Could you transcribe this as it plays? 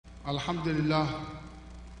Alhamdulillah,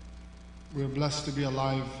 we're blessed to be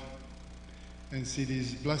alive and see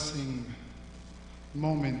these blessing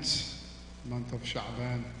moments, month of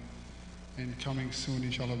Sha'ban, and coming soon,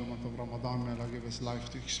 inshallah, the month of Ramadan. May Allah give us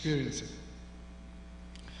life to experience it.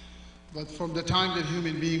 But from the time that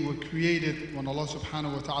human beings were created, when Allah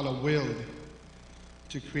subhanahu wa ta'ala willed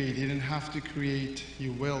to create, He didn't have to create, He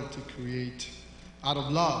willed to create out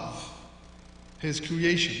of love. His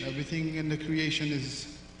creation, everything in the creation is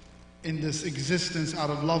in this existence out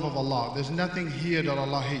of love of Allah. There's nothing here that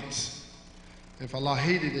Allah hates. If Allah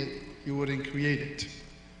hated it, He wouldn't create it.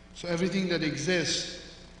 So everything that exists,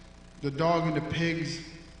 the dog and the pigs,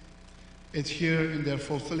 it's here and they're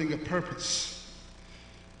fulfilling a purpose.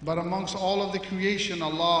 But amongst all of the creation,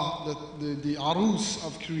 Allah, the arus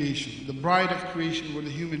of creation, the bride of creation were the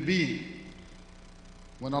human being.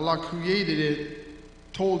 When Allah created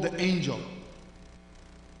it, told the angel,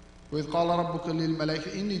 وَإِذْ قَالَ رَبُّكَ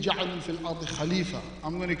لِلْمَلَائِكَةِ إِنِّي جَعَلٌ فِي الْأَرْضِ خَلِيفَةً.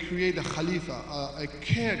 I'm going to create a khalifa, a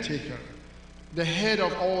caretaker, the head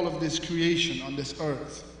of all of this creation on this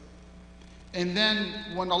earth. And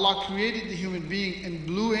then when Allah created the human being and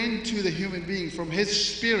blew into the human being from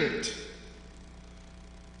His spirit,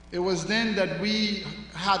 it was then that we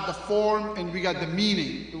had the form and we got the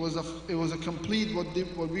meaning. It was a complete,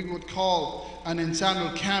 what we would call an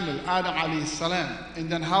insanul kamil, Adam alayhi salam. And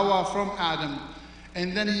then Hawa from Adam.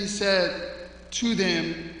 And then He said to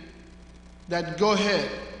them that go ahead,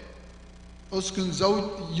 uskun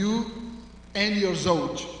zawj, you and your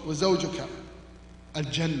zawj, wa zawjuka,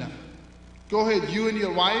 al-jannah. Go ahead, you and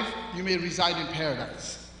your wife, you may reside in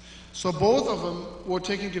paradise. So both of them were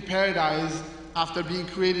taken to paradise after being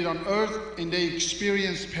created on earth, and they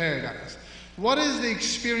experienced paradise. What is the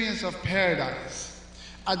experience of paradise?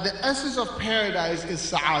 At the essence of paradise is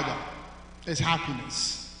sa'ada, is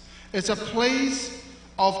happiness. It's a place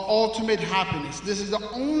of ultimate happiness. This is the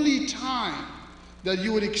only time that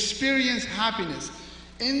you would experience happiness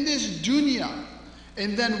in this dunya.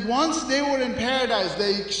 And then once they were in paradise,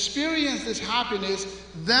 they experienced this happiness,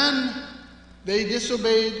 then they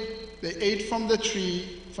disobeyed, they ate from the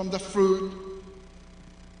tree, from the fruit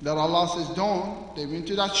that Allah says don't. They went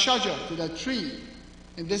to that shajar, to that tree.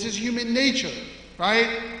 And this is human nature,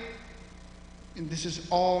 right? And this is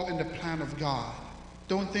all in the plan of God.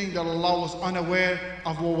 Don't think that Allah was unaware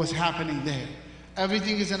of what was happening there.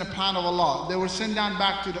 Everything is in the plan of Allah. They were sent down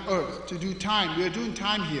back to the earth to do time. We are doing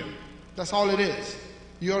time here. That's all it is.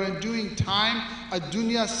 You are doing time.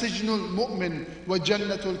 Ad-dunya sijnul mu'min wa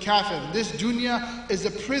jannatul kafir. This dunya is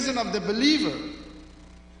the prison of the believer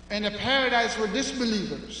and a paradise for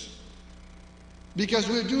disbelievers. Because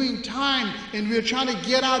we're doing time and we're trying to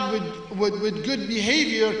get out with good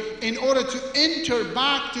behavior in order to enter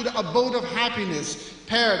back to the abode of happiness,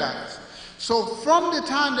 paradise. So from the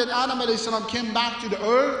time that Adam alayhi salam came back to the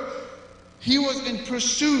earth, he was in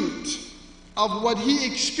pursuit of what he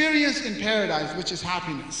experienced in paradise, which is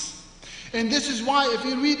happiness. And this is why if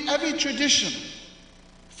you read every tradition,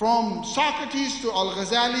 from Socrates to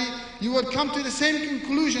Al-Ghazali, you would come to the same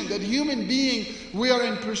conclusion that human being, we are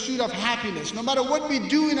in pursuit of happiness. No matter what we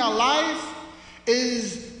do in our life,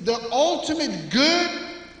 is the ultimate good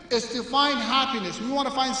is to find happiness. We want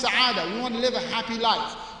to find sa'ada. We want to live a happy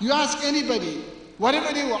life. You ask anybody,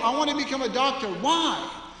 whatever they want, I want to become a doctor. Why?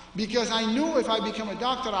 Because I know if I become a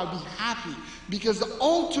doctor, I'll be happy. Because the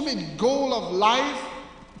ultimate goal of life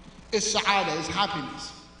is sa'ada, is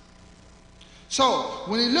happiness. So,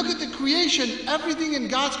 when you look at the creation, everything in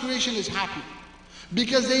God's creation is happy.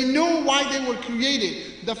 Because they know why they were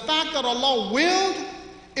created. The fact that Allah willed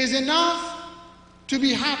is enough to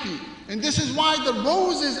be happy. And this is why the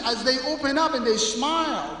roses, as they open up and they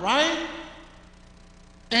smile, right?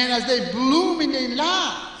 And as they bloom and they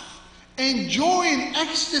laugh, and joy and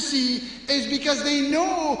ecstasy is because they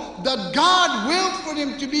know that God willed for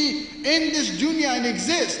them to be in this dunya and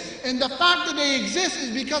exist. And the fact that they exist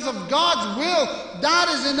is because of God's will. That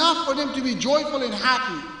is enough for them to be joyful and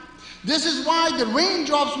happy. This is why the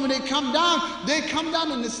raindrops, when they come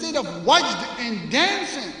down in a state of wajd and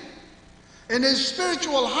dancing, in a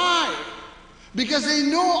spiritual high, because they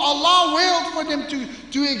know Allah willed for them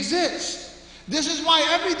to exist. This is why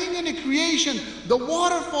everything in the creation, the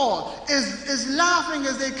waterfall is laughing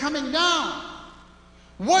as they're coming down.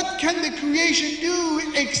 What can the creation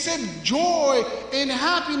do except joy and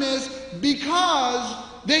happiness because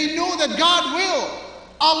they know that God will.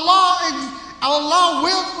 Allah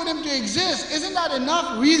willed for them to exist. Isn't that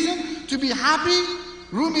enough reason to be happy?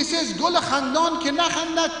 Rumi says, Gola khandan ke na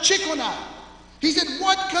khanda chikona. He said,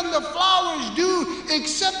 what can the flowers do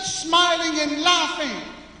except smiling and laughing?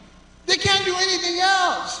 They can't do anything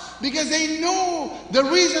else because they know the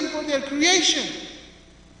reason for their creation.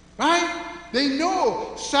 They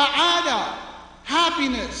know sa'ada,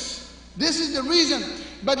 happiness. This is the reason.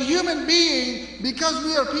 But human being, because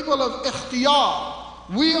we are people of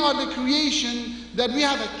ikhtiyar, we are the creation that we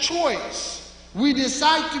have a choice. We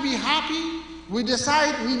decide to be happy. We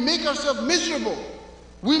decide, we make ourselves miserable.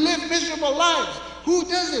 We live miserable lives. Who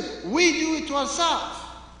does it? We do it to ourselves.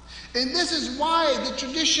 And this is why the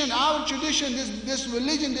tradition, our tradition, this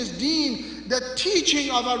religion, this deen, the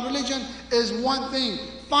teaching of our religion is one thing.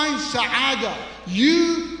 Find sa'ada.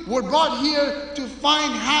 You were brought here to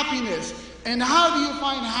find happiness. And how do you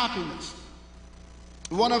find happiness?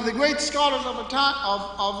 One of the great scholars of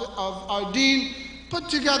our deen put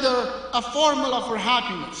together a formula for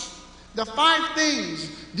happiness. The 5 things,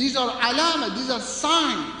 these are alama, these are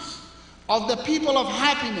signs of the people of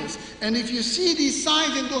happiness. And if you see these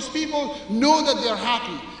signs in those people, know that they're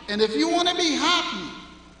happy. And if you want to be happy,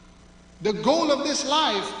 the goal of this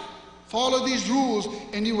life, follow these rules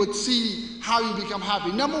and you would see how you become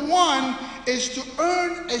happy. Number 1 is to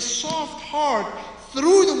earn a soft heart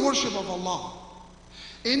through the worship of Allah.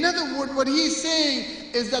 In other words, what he's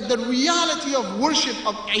saying is that the reality of worship,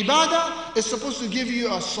 of ibadah, is supposed to give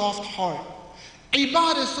you a soft heart.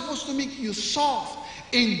 Ibadah is supposed to make you soft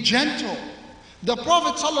and gentle. The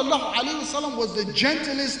Prophet ﷺ was the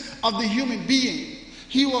gentlest of the human being.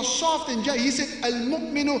 He was soft and gentle. He said,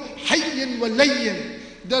 Al-mu'minu hayyin wa layyin.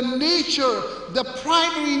 The nature, the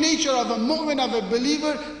primary nature of a mu'min, of a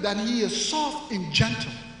believer, that he is soft and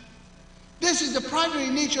gentle. This is the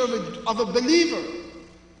primary nature of a believer.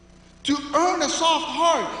 To earn a soft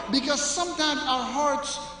heart, because sometimes our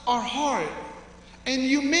hearts are hard. And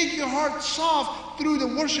you make your heart soft through the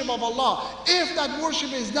worship of Allah. If that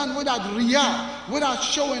worship is done without riyah, without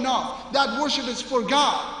showing off, that worship is for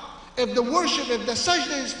God. If the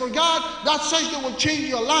sajda is for God, that sajda will change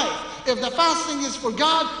your life. If the fasting is for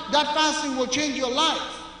God, that fasting will change your life.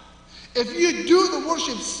 If you do the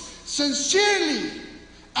worship sincerely,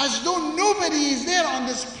 as though nobody is there on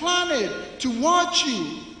this planet to watch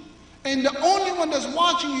you, and the only one that's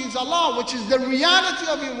watching you is Allah, which is the reality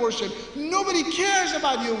of your worship. Nobody cares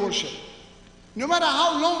about your worship. No matter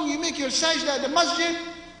how long you make your sajda at the masjid,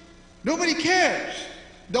 nobody cares.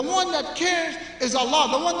 The one that cares is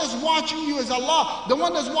Allah. The one that's watching you is Allah. The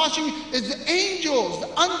one that's watching you is the angels. The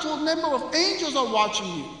untold number of angels are watching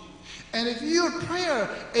you. And if your prayer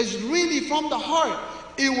is really from the heart,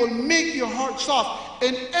 it will make your heart soft.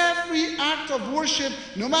 In every act of worship,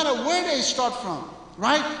 no matter where they start from,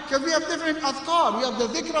 right? Because we have different adhkar. We have the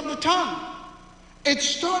dhikr of the tongue. It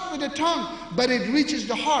starts with the tongue, but it reaches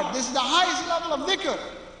the heart. This is the highest level of dhikr.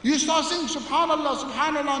 You start saying subhanallah,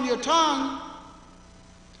 subhanallah on your tongue,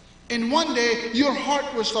 and one day your heart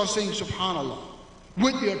will start saying subhanallah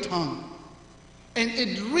with your tongue. And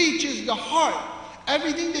it reaches the heart.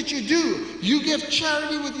 Everything that you do, you give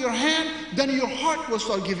charity with your hand, then your heart will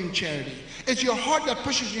start giving charity. It's your heart that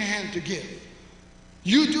pushes your hand to give.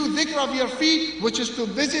 You do dhikr of your feet, which is to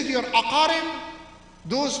visit your aqarib,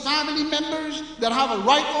 those family members that have a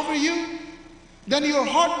right over you. Then your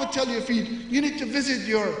heart will tell your feet, you need to visit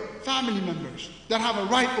your family members that have a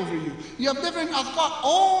right over you. You have different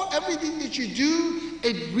adhkar. Everything that you do,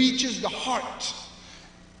 it reaches the heart.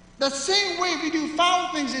 The same way if you do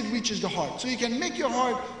foul things, it reaches the heart. So you can make your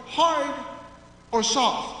heart hard or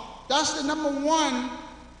soft. That's the number 1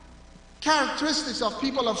 characteristics of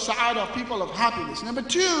people of sa'adah, people of happiness. Number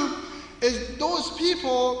 2 is those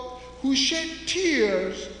people who shed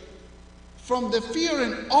tears from the fear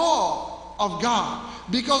and awe of God.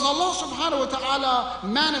 Because Allah subhanahu wa ta'ala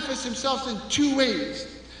manifests himself in 2 ways.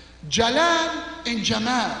 Jalal and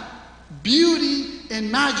Jamal. Beauty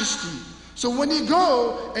and majesty. So when you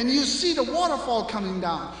go and you see the waterfall coming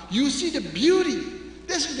down, you see the beauty.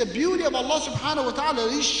 This is the beauty of Allah subhanahu wa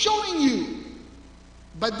ta'ala. He's showing you.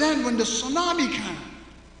 But then when the tsunami comes,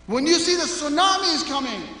 when you see the tsunami is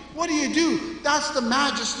coming, what do? That's the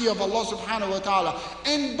majesty of Allah subhanahu wa ta'ala.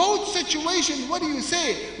 In both situations, what do you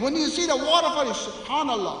say? When you see the waterfall, you say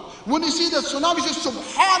subhanallah. When you see the tsunami, you say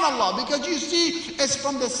subhanallah, because you see it's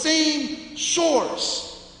from the same source.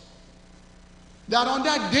 That on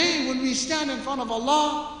that day when we stand in front of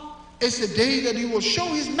Allah, it's the day that He will show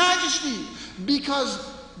His majesty.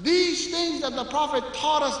 Because these things that the Prophet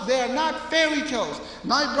taught us, they are not fairy tales.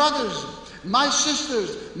 My brothers, my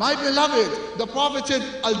sisters, my beloved, the Prophet said,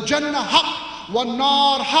 Al-Jannah haq,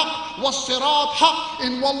 wal-nar haq, wal-sirat haq.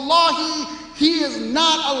 And wallahi, he is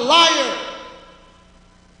not a liar.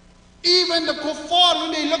 Even the kuffar,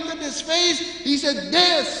 when they looked at his face, he said,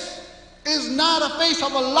 this is not a face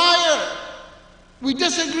of a liar. We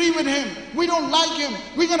disagree with him. We don't like him.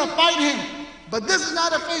 We're going to fight him. But this is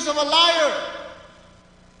not a face of a liar.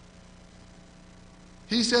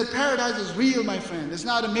 He said, paradise is real, my friend. It's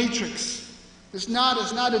not a matrix. It's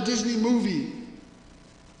not a Disney movie.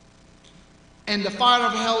 And the fire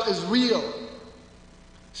of hell is real.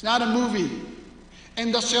 It's not a movie.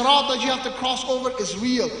 And the sirat that you have to cross over is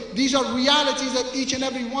real. These are realities that each and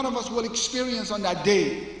every one of us will experience on that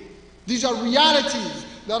day. These are realities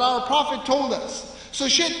that our Prophet told us. So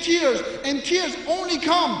shed tears, and tears only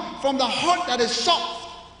come from the heart that is soft.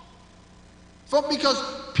 Because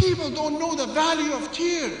people don't know the value of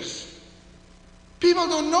tears. People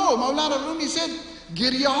don't know. Mawlana Rumi said,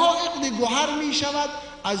 "Giryaha iqdi guhar mi shavad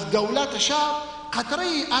az dawlat shab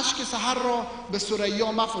qatrai ashk sahar ro be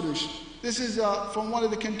surayya mafrush." This is from one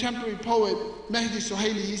of the contemporary poet, Mehdi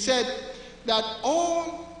Suhaili. He said that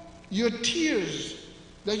all your tears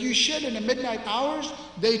that you shed in the midnight hours,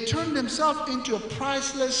 they turn themselves into a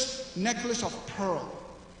priceless necklace of pearl.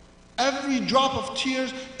 Every drop of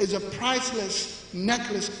tears is a priceless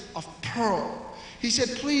necklace of pearl. He said,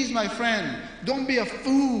 please, my friend, don't be a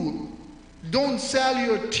fool. Don't sell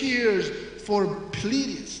your tears for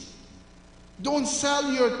Pleiades. Don't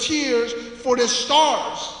sell your tears for the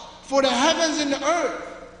stars, for the heavens and the earth.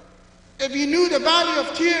 If you knew the value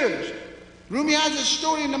of tears. Rumi has a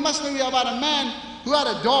story in the Masnavi about a man who had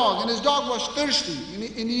a dog, and his dog was thirsty,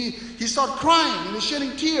 and he started crying, and he's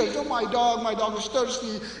shedding tears. Oh, my dog is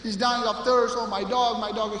thirsty, he's dying of thirst. Oh, my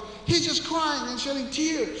dog is... He's just crying and shedding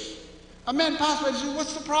tears. A man passed by, he said,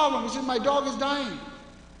 what's the problem? He said, my dog is dying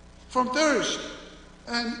from thirst,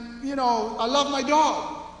 and, you know, I love my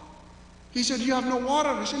dog. He said, you have no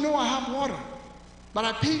water? He said, no, I have water, but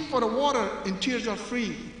I paid for the water, and tears are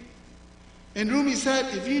free. And Rumi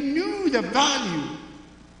said, if you knew the value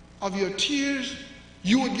of your tears,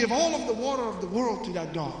 you would give all of the water of the world to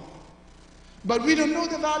that dog. But we don't know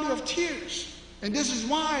the value of tears. And this is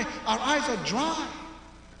why our eyes are dry,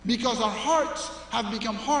 because our hearts have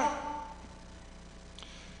become hard.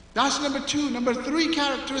 That's number two. Number three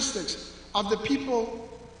characteristics of the people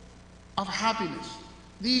of happiness.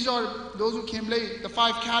 These are those who came late, the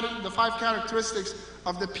five characteristics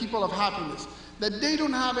of the people of happiness. That they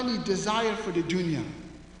don't have any desire for the dunya.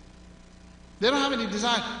 They don't have any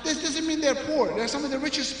desire. This doesn't mean they're poor. They're some of the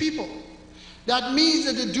richest people. That means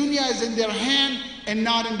that the dunya is in their hand and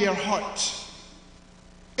not in their hearts.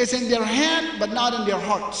 It's in their hand but not in their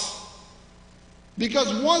hearts.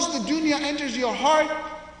 Because once the dunya enters your heart,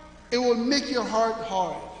 it will make your heart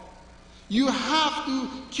hard. You have to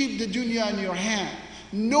keep the dunya in your hand.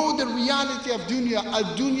 Know the reality of dunya.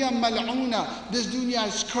 Ad-dunya mal'una. This dunya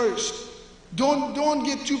is cursed. Don't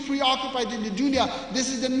get too preoccupied in the dunya. This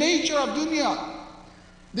is the nature of dunya.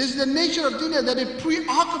 This is the nature of dunya, that it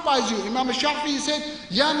preoccupies you. Imam Shafi'i said,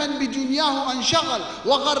 "Ya man bi dunyahu anshaghal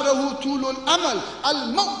wa gharrahu tulul amal,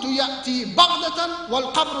 al-maut ya'ti baghdatan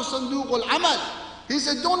wal qabru sanduqul amal." He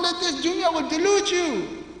said, don't let this dunya will delude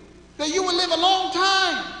you, that you will live a long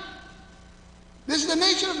time. This is the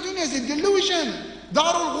nature of dunya, it's a delusion.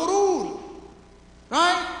 Darul ghurur.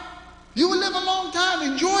 Right? You will live a long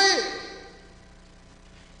time, enjoy it.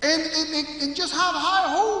 And just have high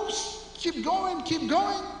hopes. Keep going, keep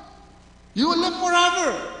going. You will live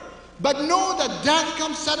forever. But know that death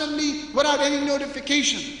comes suddenly without any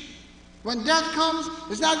notification. When death comes,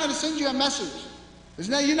 it's not going to send you a message.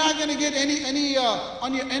 You're not going to get any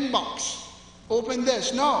on your inbox. Open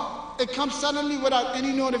this. No. It comes suddenly without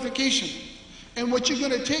any notification. And what you're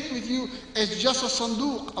going to take with you is just a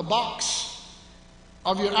sanduq, a box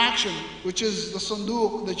of your action, which is the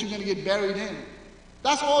sanduq that you're going to get buried in.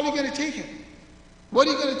 That's all you're going to take in. What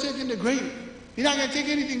are you going to take in the grave? You're not going to take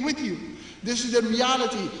anything with you. This is the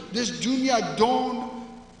reality. This dunya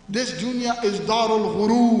is darul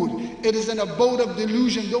ghurur. It is an abode of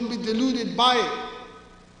delusion. Don't be deluded by it.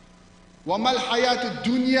 وَمَا الْحَيَاةُ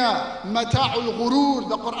الدُّنْيَا مَتَاعُ الْغُرُورِ.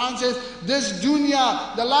 The Quran says, this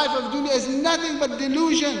dunya, the life of dunya, is nothing but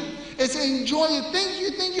delusion. It's enjoying. You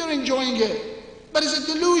think you're enjoying it, but it's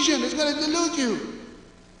a delusion. It's going to delude you.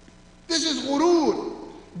 This is ghurur.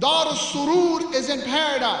 Darul surur is in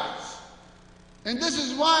paradise. And this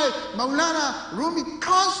is why Mawlana Rumi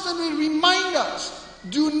constantly reminds us,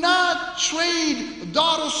 do not trade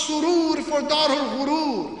Darul surur for Darul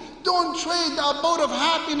ghurur. Don't trade the abode of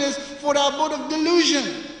happiness for the abode of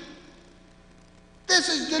delusion. This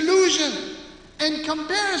is delusion in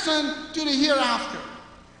comparison to the hereafter,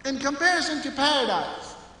 in comparison to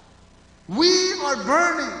paradise. We are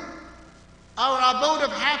burning our abode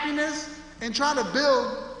of happiness and trying to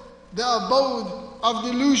build the abode of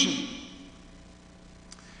delusion.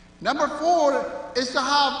 Number 4 is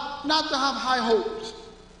not to have high hopes.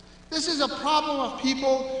 This is a problem of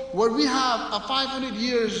people where we have a 500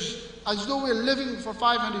 years, as though we're living for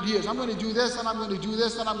 500 years. I'm going to do this, and I'm going to do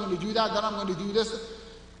this, and I'm going to do that, then I'm going to do this.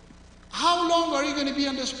 How long are you going to be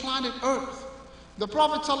on this planet Earth? The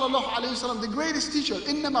Prophet ﷺ, the greatest teacher,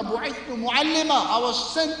 إِنَّمَا بُعِثْتُ مُعَلِّمًا, I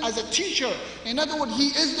was sent as a teacher. In other words, he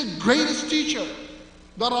is the greatest teacher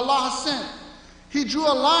that Allah has sent. He drew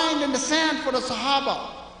a line in the sand for the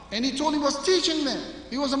Sahaba, and he was teaching them.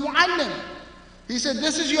 He was a mu'allim. He said,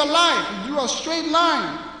 this is your life. He drew a straight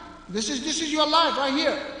line. This is your life right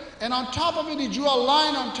here. And on top of it, he drew a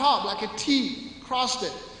line on top, like a T, crossed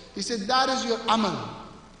it. He said, that is your amal.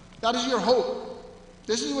 That is your hope.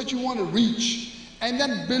 This is what you want to reach. And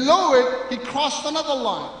then below it, he crossed another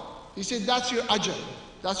line. He said, that's your ajal.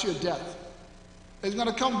 That's your death. It's going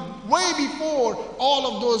to come way before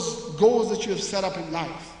all of those goals that you have set up in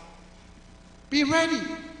life. Be ready.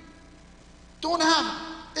 Don't have,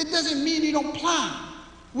 it doesn't mean you don't plan.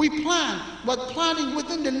 We plan, but planning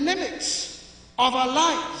within the limits of our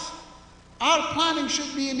lives. Our planning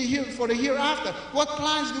should be for the hereafter. What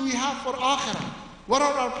plans do we have for akhirah? What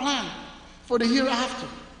are our plans for the hereafter?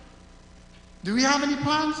 Do we have any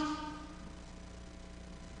plans?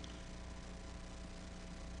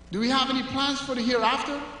 Do we have any plans for the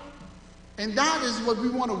hereafter? And that is what we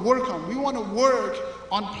want to work on. We want to work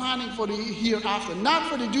on planning for the hereafter, not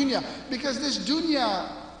for the dunya. Because this dunya,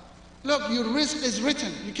 look, your risk is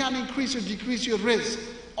written. You can't increase or decrease your risk.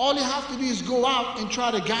 All you have to do is go out and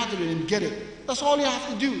try to gather it and get it. That's all you have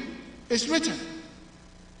to do. It's written.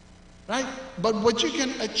 Right? But what you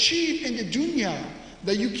can achieve in the dunya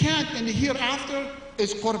that you can't in the hereafter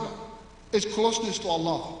is qurbah. It's closeness to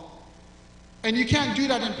Allah. And you can't do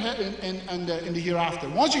that in the hereafter.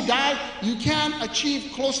 Once you die, you can't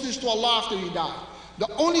achieve closeness to Allah after you die.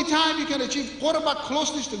 The only time you can achieve qurbah,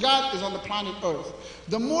 closeness to God, is on the planet Earth.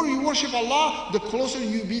 The more you worship Allah, the closer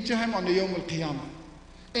you be to Him on the Yawm al-Qiyamah.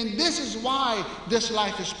 And this is why this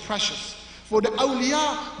life is precious. For the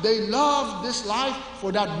awliya, they love this life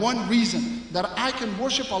for that one reason, that I can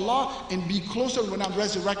worship Allah and be closer when I'm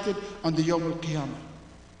resurrected on the Yawm al-Qiyamah.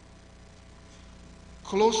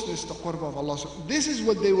 Closeness to qurbah of Allah. This is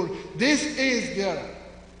what this is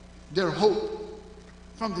their hope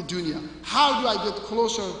from the dunya. How do I get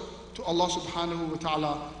closer to Allah subhanahu wa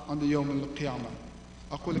ta'ala on the Yawm al-Qiyamah?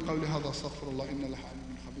 أقول قولي هذا أستغفر الله إن الله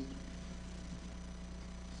عليم خبير.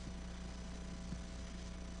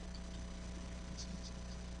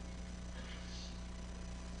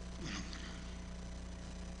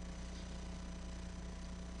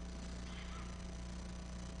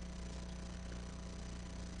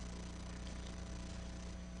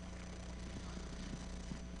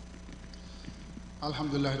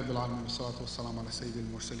 الحمد لله رب العالمين والصلاة والسلام على سيد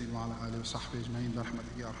المرسلين وعلى آله وصحبه أجمعين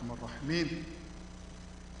برحمتك يا أرحم الراحمين.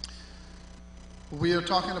 We are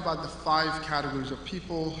talking about the 5 categories of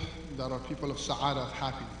people that are people of sa'adah, of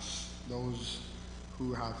happiness. Those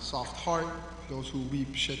who have soft heart, those who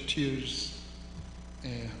weep, shed tears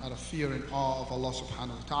out of fear and awe of Allah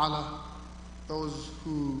subhanahu wa ta'ala, those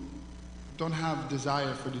who don't have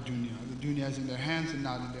desire for the dunya. The dunya is in their hands and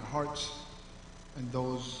not in their hearts, and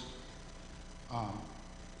those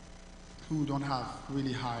who don't have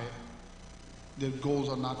really high, their goals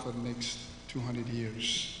are not for the next 200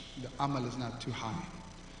 years. The amal is not too high.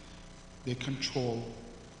 They control,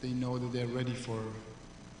 they know that they're ready for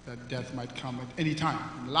that death might come at any time.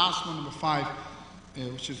 And the last one, number 5,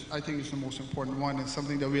 which is, I think is the most important one, and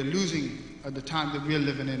something that we're losing at the time that we're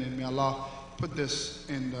living in, and may Allah put this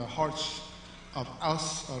in the hearts of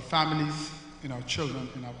us, our families, in our children,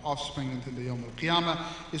 in our offspring until the Yawm al-Qiyamah,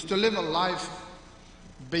 is to live a life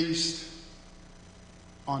based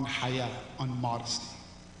on haya, on modesty.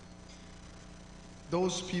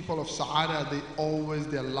 Those people of sa'adah,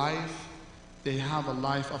 they have a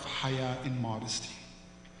life of haya and modesty.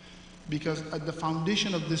 Because at the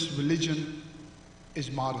foundation of this religion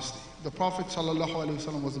is modesty. The Prophet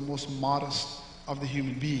ﷺ was the most modest of the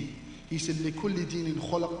human being. He said, لِكُلِّ دِينٍ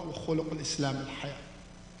خُلَقَ وَخُلُقُ الْإِسْلَامِ الْحَيَاةِ.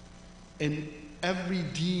 And every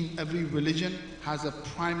deen, every religion has a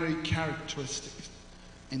primary characteristic.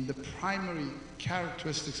 And the primary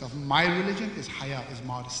characteristics of my religion is haya, is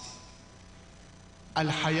modesty.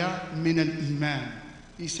 Al-haya min al-iman.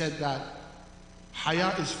 He said that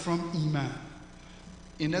haya is from iman.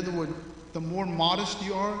 In other words, the more modest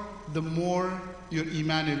you are, the more your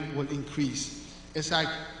iman will increase. It's like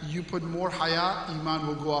you put more haya, iman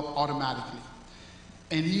will go up automatically.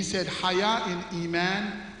 And he said haya and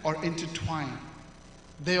iman are intertwined.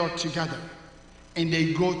 They are together. And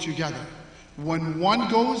they go together. When one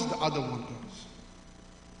goes, the other one goes.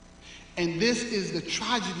 And this is the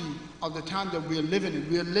tragedy of the time that we are living in.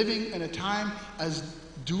 We are living in a time as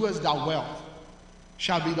do as thou wilt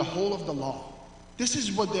shall be the whole of the law. This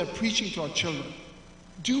is what they're preaching to our children.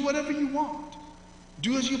 Do whatever you want.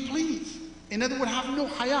 Do as you please. In other words, have no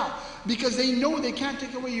haya, because they know they can't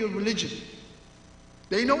take away your religion.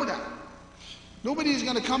 They know that. Nobody is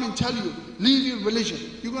going to come and tell you, leave your religion.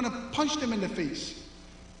 You're going to punch them in the face.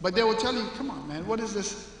 But they will tell you, come on, man, what is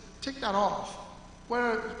this? Take that off.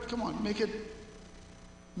 Come on,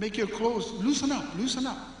 make your clothes, loosen up, loosen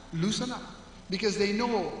up, loosen up. Because they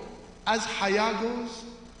know, as haya goes,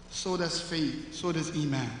 so does faith, so does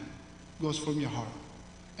iman. Goes from your heart.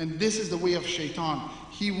 And this is the way of shaitan.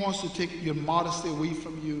 He wants to take your modesty away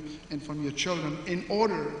from you and from your children in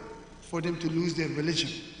order for them to lose their religion.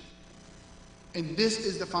 And this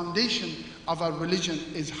is the foundation of our religion,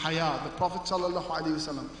 is haya. The Prophet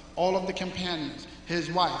ﷺ, all of the companions, his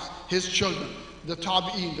wives, his children, the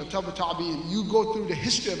tabi'een, the tabu tabi'een. You go through the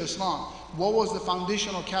history of Islam. What was the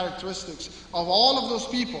foundational characteristics of all of those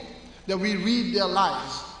people that we read their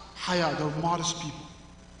lives? Haya, they're modest people.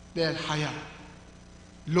 They had haya,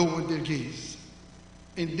 lowered their gaze.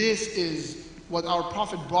 And this is what our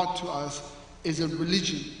Prophet brought to us, is a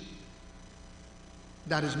religion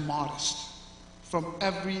that is modest. From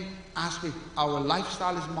every aspect, our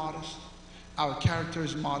lifestyle is modest, our character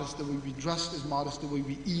is modest, the way we dress is modest, the way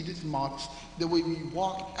we eat is modest, the way we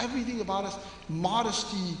walk, everything about us.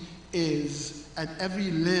 Modesty is at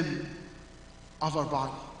every limb of our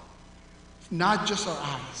body, not just our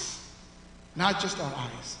eyes, not just our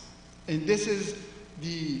eyes. And this is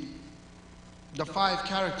the 5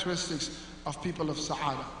 characteristics of people of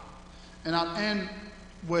Sa'ada. And I'll end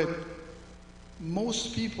with,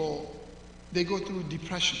 most people, they go through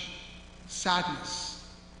depression, sadness.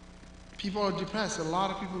 People are depressed. A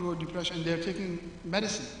lot of people who are depressed, and they're taking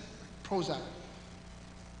medicine, Prozac.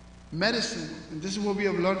 Medicine, and this is what we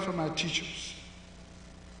have learned from our teachers,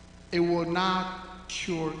 it will not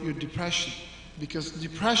cure your depression, because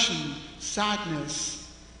depression,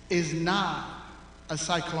 sadness, is not a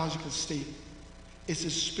psychological state. It's a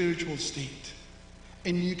spiritual state.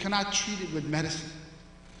 And you cannot treat it with medicine.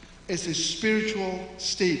 It's a spiritual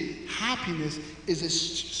state. Happiness is a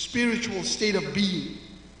spiritual state of being.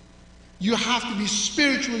 You have to be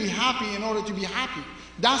spiritually happy in order to be happy.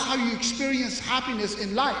 That's how you experience happiness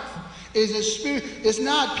in life. It's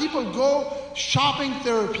not, people go shopping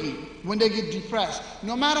therapy when they get depressed.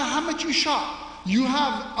 No matter how much you shop, you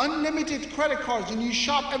have unlimited credit cards and you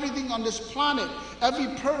shop everything on this planet. Every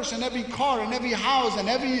purse and every car and every house and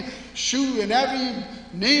every shoe and every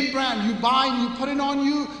name brand you buy and you put it on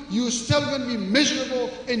you, you're still going to be miserable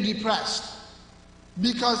and depressed.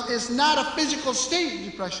 Because it's not a physical state,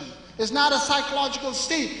 depression. It's not a psychological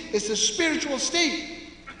state. It's a spiritual state.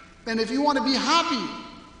 And if you want to be happy,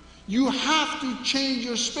 you have to change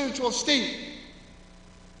your spiritual state.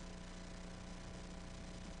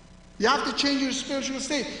 You have to change your spiritual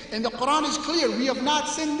state. And the Quran is clear. We have not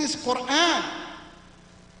sent this Quran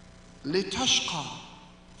litashqa,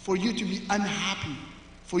 for you to be unhappy,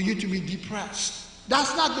 for you to be depressed.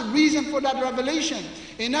 That's not the reason for that revelation.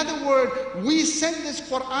 In other words, we sent this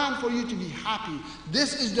Quran for you to be happy.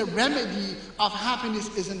 This is the remedy of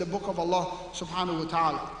happiness, is in the book of Allah subhanahu wa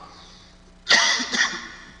ta'ala.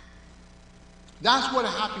 That's what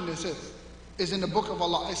happiness is in the book of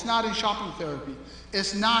Allah. It's not in shopping therapy.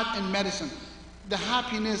 It's not in medicine. The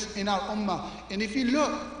happiness in our ummah. And if you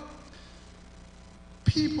look,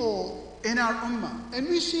 people in our ummah, and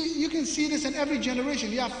you can see this in every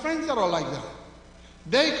generation. You have friends that are like that.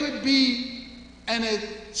 They could be in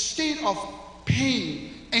a state of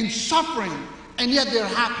pain and suffering, and yet they're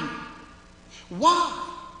happy. Why?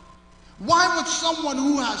 Why would someone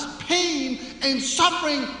who has pain and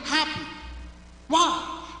suffering happy?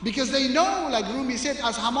 Why? Because they know, like Rumi said,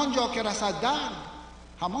 as hamonjo ke rasad dar,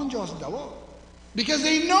 hamonjo as dawa. Because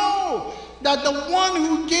they know that the one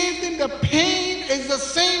who gave them the pain is the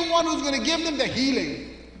same one who's going to give them the healing.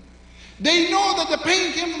 They know that the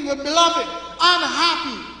pain came from the beloved. I'm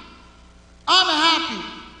happy. I'm happy.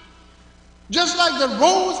 Just like the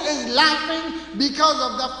rose is laughing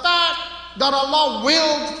because of the fact that Allah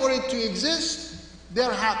willed for it to exist,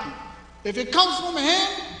 they're happy. If it comes from Him,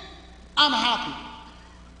 I'm happy.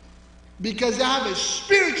 Because they have a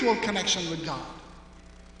spiritual connection with God.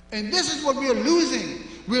 And this is what we are losing.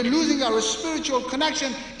 We're losing our spiritual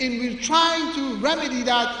connection, and we're trying to remedy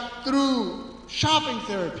that through shopping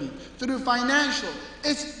therapy, through financial.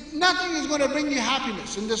 Nothing is going to bring you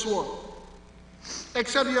happiness in this world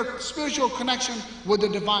except your spiritual connection with the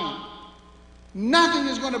divine. Nothing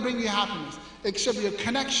is going to bring you happiness except your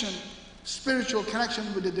connection, spiritual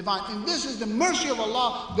connection with the divine. And this is the mercy of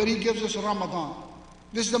Allah that He gives us in Ramadan.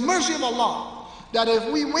 This is the mercy of Allah, that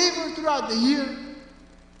if we waver throughout the year,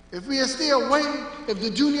 if we stay away, if the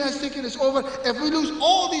dunya is taken us over, if we lose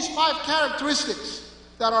all these 5 characteristics,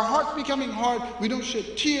 that our hearts becoming hard, we don't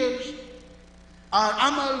shed tears, our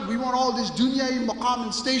amal, we want all these dunyai maqam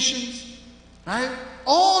and stations, right?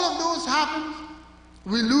 All of those happen.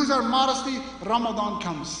 We lose our modesty. Ramadan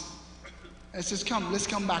comes. It says, come, let's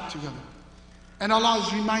come back together. And Allah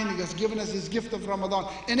is reminding us, giving us this gift of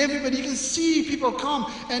Ramadan. And everybody, you can see people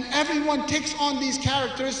come and everyone takes on these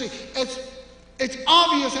characteristics. It's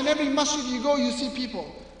obvious, in every masjid you go, you see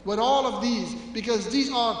people with all of these, because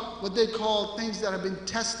these are what they call things that have been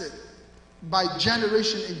tested by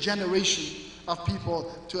generation and generation of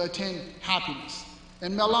people to attain happiness.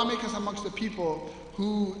 And may Allah make us amongst the people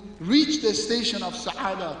who reach the station of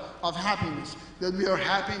sa'ada, of happiness, that we are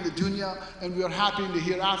happy in the dunya and we are happy in the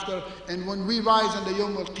hereafter. And when we rise on the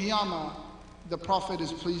Yawm al-Qiyamah, the Prophet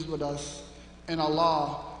is pleased with us and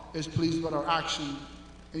Allah is pleased with our action,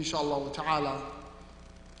 inshallah ta'ala.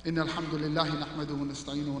 إن الحمد لله نحمده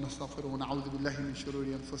ونستعينه ونستغفره ونعوذ بالله من شرور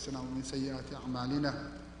أنفسنا ومن سيئات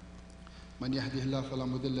أعمالنا من يهده الله فلا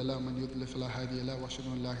مضل له ومن يضلل فلا هادي له واشهد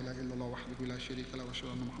ان لا اله الا الله وحده لا شريك له واشهد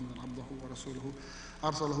ان محمدا عبده ورسوله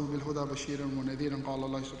ارسله بالهدى بشيرا ونذيرا قال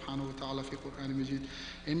الله سبحانه وتعالى في قرآن مجيد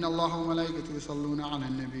ان الله وملائكته يصلون على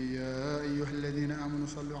النبي يا ايها الذين امنوا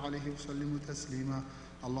صلوا عليه وسلموا تسليما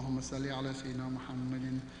اللهم صل على سيدنا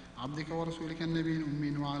محمد عبدك ورسولك النبي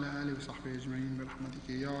الأمين وعلى آله وصحبه أجمعين برحمتك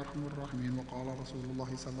يا أرحم الراحمين. وقال رسول الله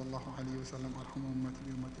صلى الله عليه وسلم أرحم أمتي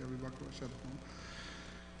بأمة أبي بكر وأشهدهم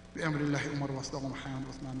بأمر الله عمر وأصدقهم حيان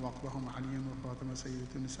عثمان وأقبهم عليا وفاطمة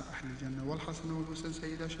سيدة نساء أهل الجنة والحسن والحسين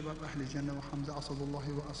سيدا شباب أهل الجنة وحمزة أسد الله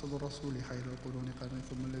وأسد الرسول خير القرون قرني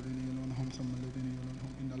ثم الذين يلونهم ثم الذين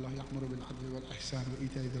يلونهم إن الله يأمر بالعدل والإحسان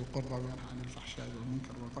وإيتاء ذي القربى وينهى عن الفحشاء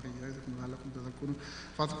والمنكر والبغي يعظكم لعلكم تذكرون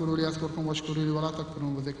فاذكروا لي أذكركم واشكروا لي ولا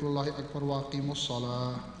تكفرون وذكر الله أكبر وأقيموا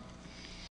الصلاة.